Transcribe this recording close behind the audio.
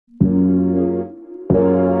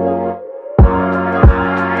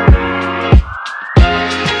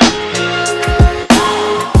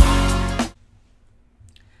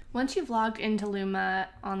once you've logged into Luma,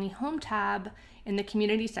 on the Home tab in the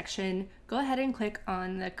Community section, go ahead and click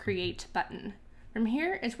on the Create button. From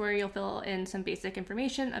here is where you'll fill in some basic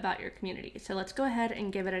information about your community. So let's go ahead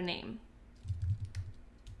and give it a name.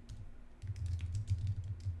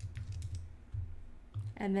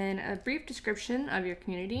 And then a brief description of your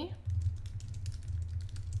community.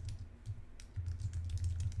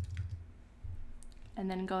 And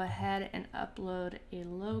then go ahead and upload a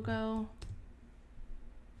logo.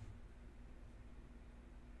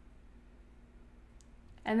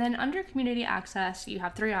 And then under community access, you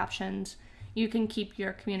have three options. You can keep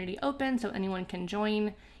your community open so anyone can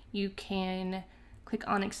join. You can click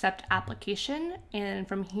on accept application, and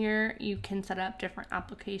from here you can set up different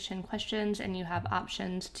application questions, and you have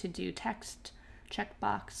options to do text,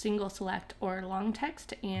 checkbox, single select, or long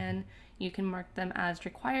text, and you can mark them as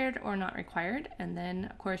required or not required, and then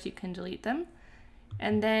of course you can delete them.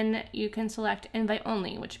 And then you can select invite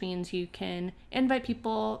only, which means you can invite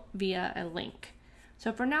people via a link.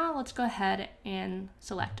 So for now, let's go ahead and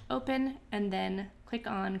select open and then click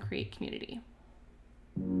on create community.